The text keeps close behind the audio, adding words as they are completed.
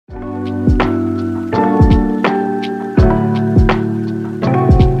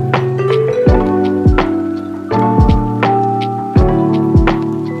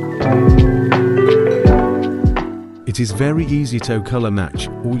very easy to color match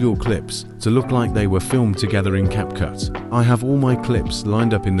all your clips to look like they were filmed together in CapCut. I have all my clips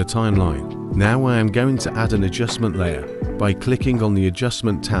lined up in the timeline. Now I am going to add an adjustment layer by clicking on the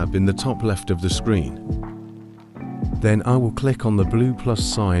adjustment tab in the top left of the screen. Then I will click on the blue plus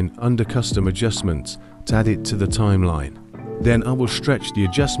sign under custom adjustments to add it to the timeline. Then I will stretch the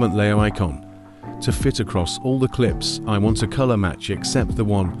adjustment layer icon to fit across all the clips I want to color match except the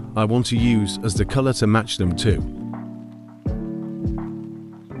one I want to use as the color to match them to.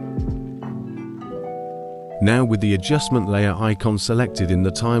 Now with the adjustment layer icon selected in the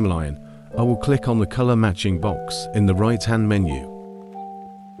timeline, I will click on the color matching box in the right hand menu.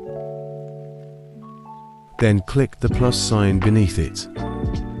 Then click the plus sign beneath it.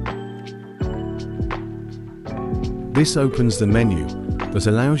 This opens the menu that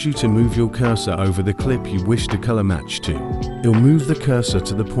allows you to move your cursor over the clip you wish to color match to. It'll move the cursor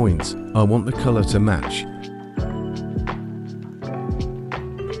to the point I want the color to match.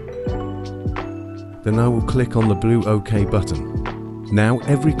 Then I will click on the blue OK button. Now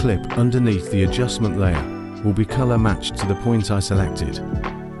every clip underneath the adjustment layer will be color matched to the point I selected.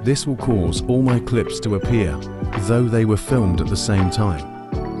 This will cause all my clips to appear though they were filmed at the same time.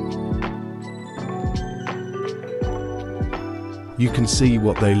 You can see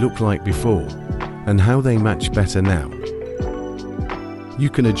what they looked like before and how they match better now.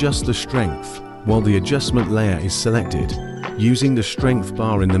 You can adjust the strength while the adjustment layer is selected using the strength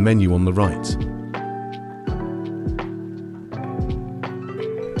bar in the menu on the right.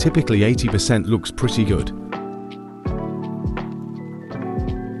 Typically 80% looks pretty good.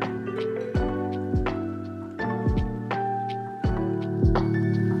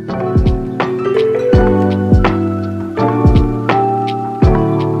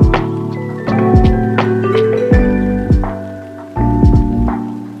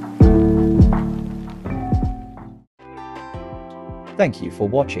 Thank you for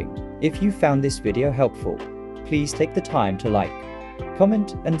watching. If you found this video helpful, please take the time to like,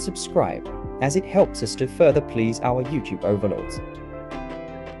 comment and subscribe, as it helps us to further please our YouTube overlords.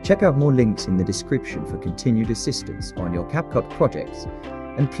 Check out more links in the description for continued assistance on your CapCut projects,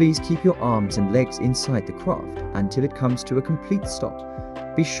 and please keep your arms and legs inside the craft until it comes to a complete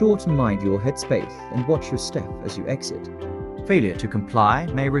stop. Be sure to mind your headspace and watch your step as you exit. Failure to comply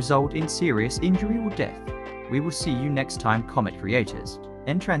may result in serious injury or death. We will see you next time, Comet creators.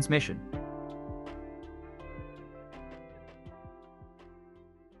 End transmission.